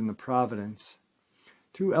being heard in the Providence.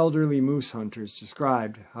 Two elderly moose hunters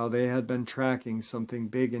described how they had been tracking something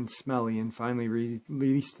big and smelly and finally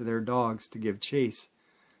released their dogs to give chase.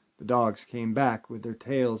 The dogs came back with their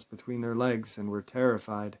tails between their legs and were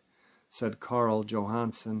terrified, said Carl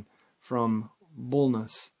Johansson from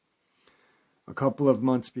Bollnäs. A couple of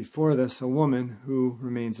months before this, a woman, who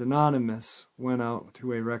remains anonymous, went out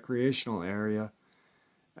to a recreational area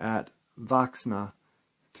at Vaxna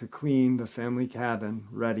to clean the family cabin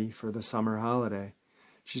ready for the summer holiday.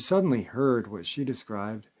 She suddenly heard what she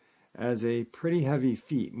described as a pretty heavy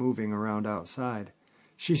feet moving around outside.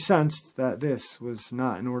 She sensed that this was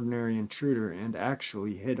not an ordinary intruder and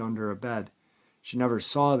actually hid under a bed. She never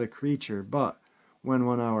saw the creature, but when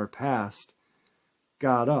 1 hour passed,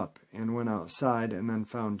 got up and went outside and then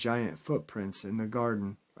found giant footprints in the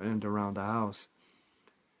garden and around the house.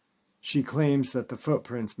 She claims that the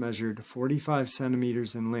footprints measured 45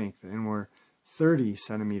 centimeters in length and were 30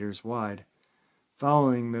 centimeters wide.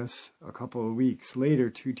 Following this, a couple of weeks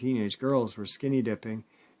later, 2 teenage girls were skinny dipping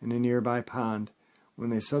in a nearby pond when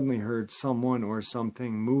they suddenly heard someone or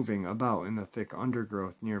something moving about in the thick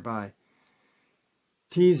undergrowth nearby.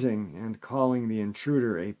 Teasing and calling the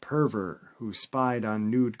intruder a pervert who spied on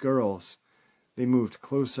nude girls, they moved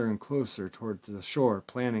closer and closer towards the shore,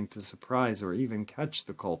 planning to surprise or even catch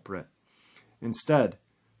the culprit. Instead,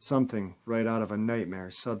 something right out of a nightmare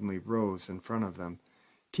suddenly rose in front of them.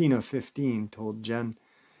 Tina, 15, told Jen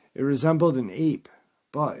it resembled an ape,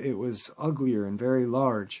 but it was uglier and very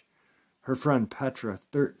large. Her friend Petra,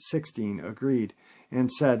 16, agreed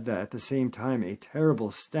and said that at the same time a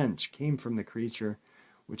terrible stench came from the creature,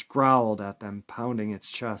 which growled at them, pounding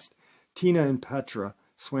its chest. Tina and Petra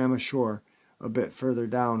swam ashore a bit further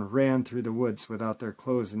down, ran through the woods without their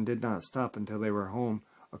clothes, and did not stop until they were home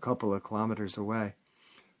a couple of kilometers away.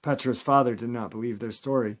 Petra's father did not believe their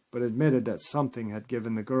story, but admitted that something had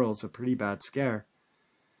given the girls a pretty bad scare.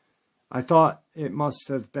 "I thought it must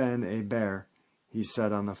have been a bear," he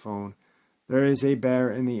said on the phone. "There is a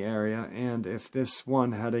bear in the area, and if this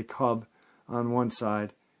one had a cub on one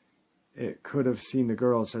side, it could have seen the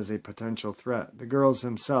girls as a potential threat." The girls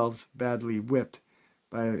themselves, badly whipped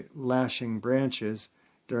by lashing branches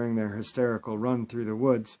during their hysterical run through the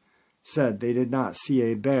woods, said they did not see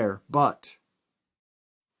a bear, but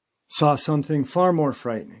saw something far more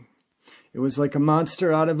frightening. "It was like a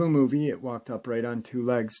monster out of a movie. It walked upright on 2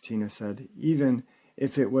 legs, Tina said. Even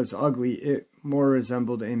if it was ugly, it more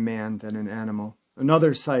resembled a man than an animal.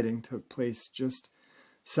 Another sighting took place just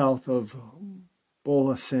south of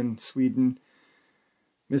Bollnäs, Sweden.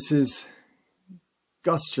 Mrs.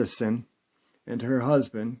 Gustafsson and her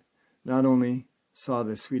husband not only saw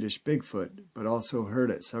the Swedish Bigfoot, but also heard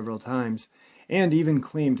it several times, and even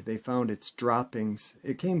claimed they found its droppings.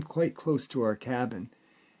 It came quite close to our cabin,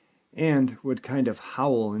 and would kind of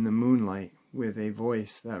howl in the moonlight with a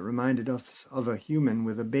voice that reminded us of a human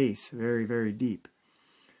with a bass very, very deep.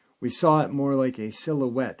 We saw it more like a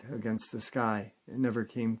silhouette against the sky. It never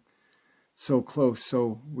came so close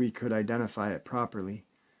so we could identify it properly.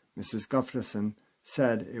 Mrs. Gustafsson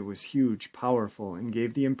said it was huge, powerful, and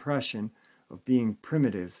gave the impression of being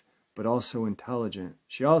primitive, but also intelligent.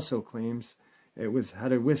 She also claims it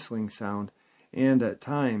had a whistling sound, and at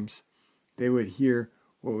times they would hear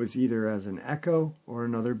what was either as an echo or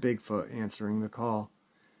another Bigfoot answering the call.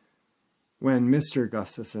 When Mr.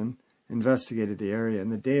 Gustafsson investigated the area in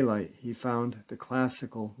the daylight, he found the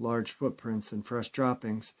classical large footprints and fresh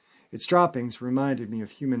droppings. Its droppings reminded me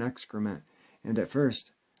of human excrement, and at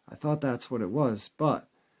first I thought that's what it was, but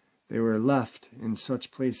they were left in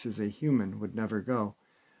such places a human would never go.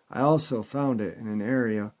 I also found it in an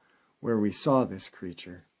area where we saw this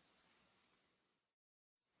creature."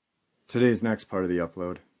 Today's next part of the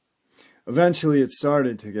upload. Eventually it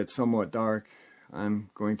started to get somewhat dark. I'm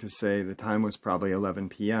going to say the time was probably 11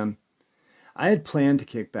 p.m. I had planned to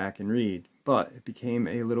kick back and read, but it became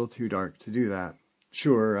a little too dark to do that.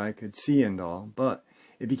 Sure, I could see and all, but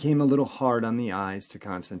it became a little hard on the eyes to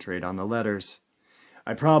concentrate on the letters.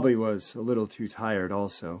 I probably was a little too tired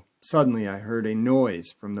also. Suddenly I heard a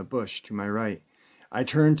noise from the bush to my right. I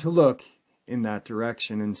turned to look in that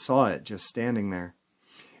direction and saw it just standing there.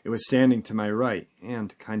 It was standing to my right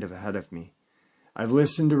and kind of ahead of me. I've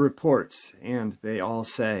listened to reports, and they all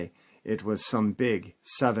say it was some big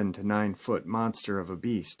 7 to 9 foot monster of a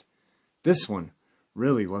beast. This one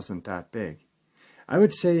really wasn't that big. I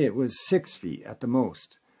would say it was 6 feet at the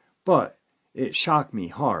most, but it shocked me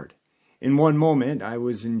hard. In one moment I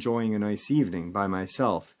was enjoying a nice evening by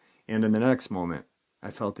myself, and in the next moment I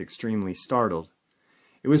felt extremely startled.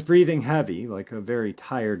 It was breathing heavy, like a very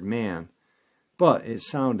tired man, but it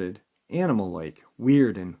sounded animal-like,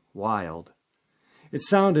 weird and wild. It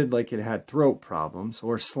sounded like it had throat problems,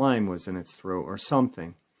 or slime was in its throat, or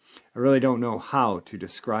something. I really don't know how to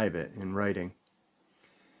describe it in writing.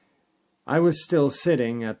 I was still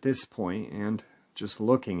sitting at this point and just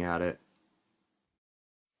looking at it.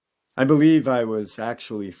 I believe I was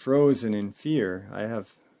actually frozen in fear. I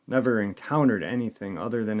have never encountered anything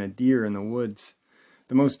other than a deer in the woods.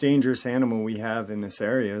 The most dangerous animal we have in this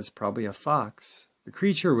area is probably a fox. The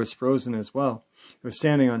creature was frozen as well. It was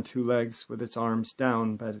standing on two legs with its arms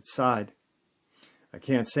down by its side. I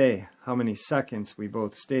can't say how many seconds we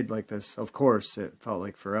both stayed like this. Of course, it felt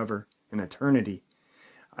like forever, an eternity.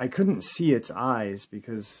 I couldn't see its eyes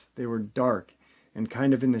because they were dark and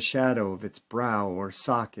kind of in the shadow of its brow or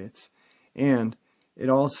sockets, and it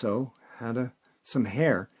also had some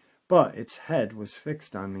hair, but its head was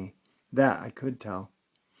fixed on me. That I could tell.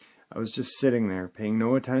 I was just sitting there, paying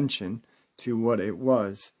no attention to what it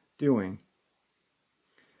was doing.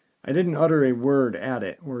 I didn't utter a word at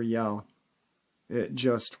it or yell. It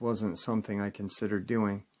just wasn't something I considered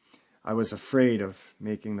doing. I was afraid of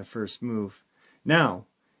making the first move. Now,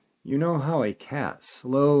 you know how a cat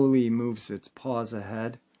slowly moves its paws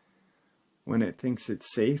ahead when it thinks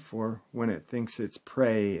it's safe or when it thinks its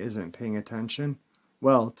prey isn't paying attention?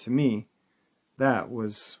 Well, to me, that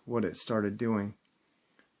was what it started doing.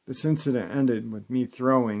 This incident ended with me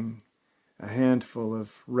throwing a handful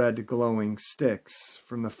of red glowing sticks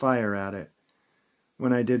from the fire at it.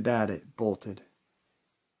 When I did that, it bolted.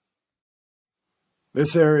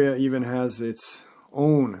 This area even has its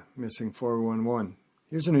own missing 411.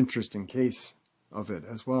 Here's an interesting case of it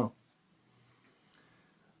as well.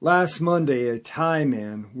 Last Monday, a Thai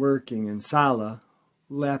man working in Sala,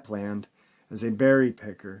 Lapland, as a berry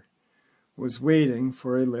picker, was waiting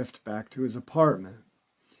for a lift back to his apartment.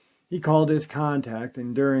 He called his contact,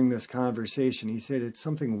 and during this conversation, he said,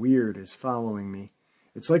 "Something weird is following me.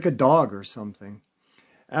 It's like a dog or something."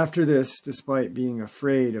 After this, despite being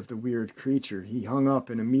afraid of the weird creature, he hung up,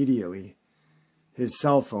 and immediately his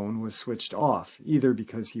cell phone was switched off, either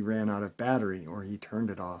because he ran out of battery or he turned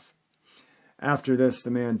it off. After this,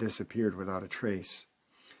 the man disappeared without a trace.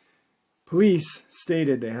 Police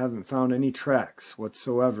stated they haven't found any tracks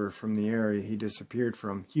whatsoever from the area he disappeared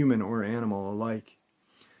from, human or animal alike.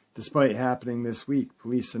 Despite happening this week,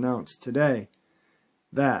 police announced today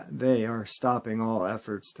that they are stopping all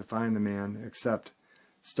efforts to find the man, except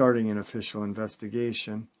starting an official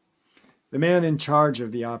investigation. The man in charge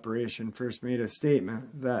of the operation first made a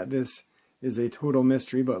statement that this is a total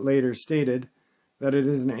mystery, but later stated that it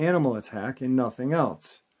is an animal attack and nothing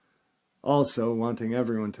else, also wanting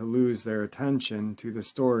everyone to lose their attention to the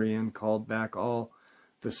story, and called back all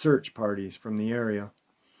the search parties from the area.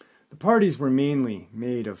 The parties were mainly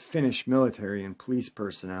made of Finnish military and police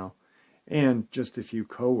personnel, and just a few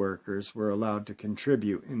co-workers were allowed to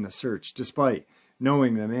contribute in the search, despite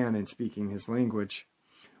knowing the man and speaking his language.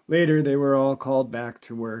 Later, they were all called back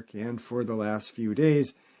to work, and for the last few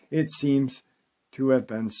days, it seems to have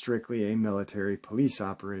been strictly a military police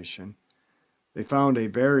operation. They found a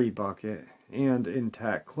berry bucket and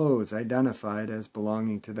intact clothes identified as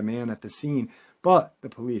belonging to the man at the scene, but the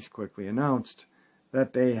police quickly announced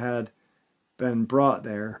that they had been brought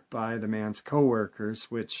there by the man's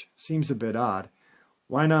co-workers, which seems a bit odd.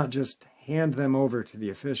 Why not just hand them over to the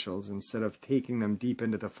officials instead of taking them deep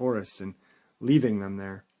into the forest and leaving them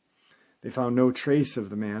there? They found no trace of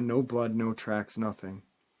the man, no blood, no tracks, nothing.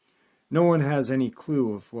 No one has any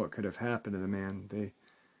clue of what could have happened to the man.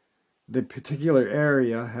 The particular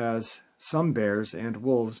area has some bears and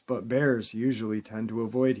wolves, but bears usually tend to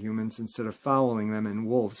avoid humans instead of following them, and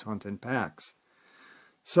wolves hunt in packs.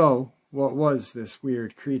 So, what was this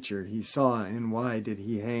weird creature he saw, and why did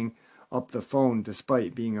he hang up the phone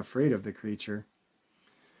despite being afraid of the creature?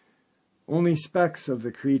 Only specs of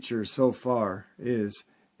the creature so far is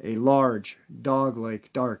a large,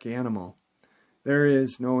 dog-like dark animal. There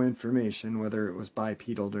is no information whether it was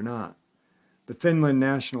bipedal or not. The Finland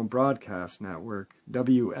National Broadcast Network,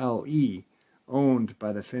 WLE, owned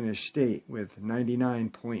by the Finnish state with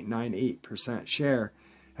 99.98% share,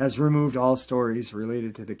 has removed all stories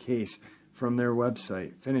related to the case from their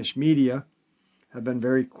website. Finnish media have been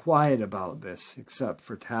very quiet about this, except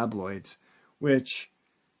for tabloids, which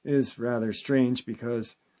is rather strange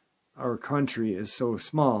because our country is so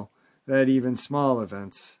small that even small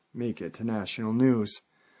events make it to national news.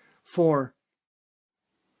 For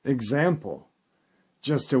example,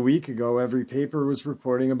 just a week ago, every paper was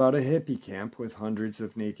reporting about a hippie camp with hundreds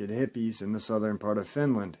of naked hippies in the southern part of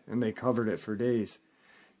Finland, and they covered it for days.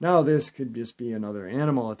 Now this could just be another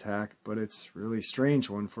animal attack, but it's a really strange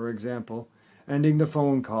one. For example, ending the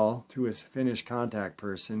phone call to a Finnish contact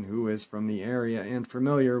person who is from the area and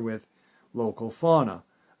familiar with local fauna,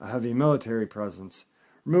 a heavy military presence,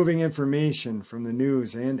 removing information from the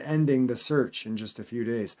news and ending the search in just a few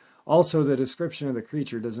days. Also, the description of the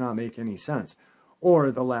creature does not make any sense,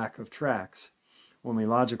 or the lack of tracks. Only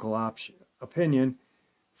logical opinion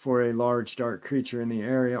for a large dark creature in the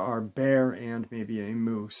area are bear and maybe a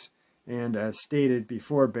moose. And as stated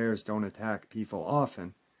before, bears don't attack people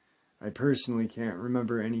often. I personally can't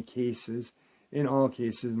remember any cases, in all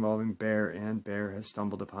cases involving bear, and bear has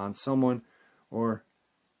stumbled upon someone, or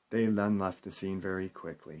they then left the scene very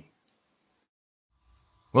quickly.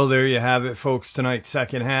 Well, there you have it, folks. Tonight's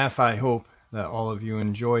second half. I hope that all of you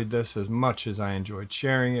enjoyed this as much as I enjoyed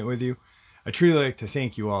sharing it with you. I truly like to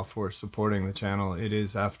thank you all for supporting the channel. It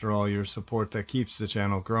is, after all, your support that keeps the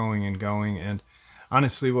channel growing and going, and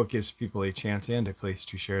honestly what gives people a chance and a place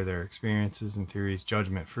to share their experiences and theories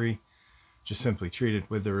judgment-free. Just simply treated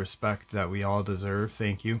with the respect that we all deserve.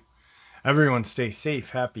 Thank you. Everyone stay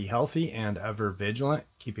safe, happy, healthy, and ever vigilant,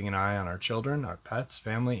 keeping an eye on our children, our pets,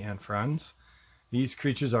 family, and friends. These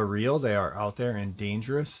creatures are real. They are out there and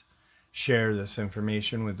dangerous. Share this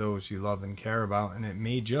information with those you love and care about, and it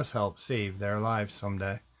may just help save their lives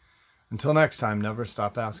someday. Until next time, never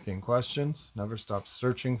stop asking questions, never stop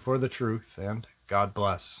searching for the truth, and God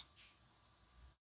bless.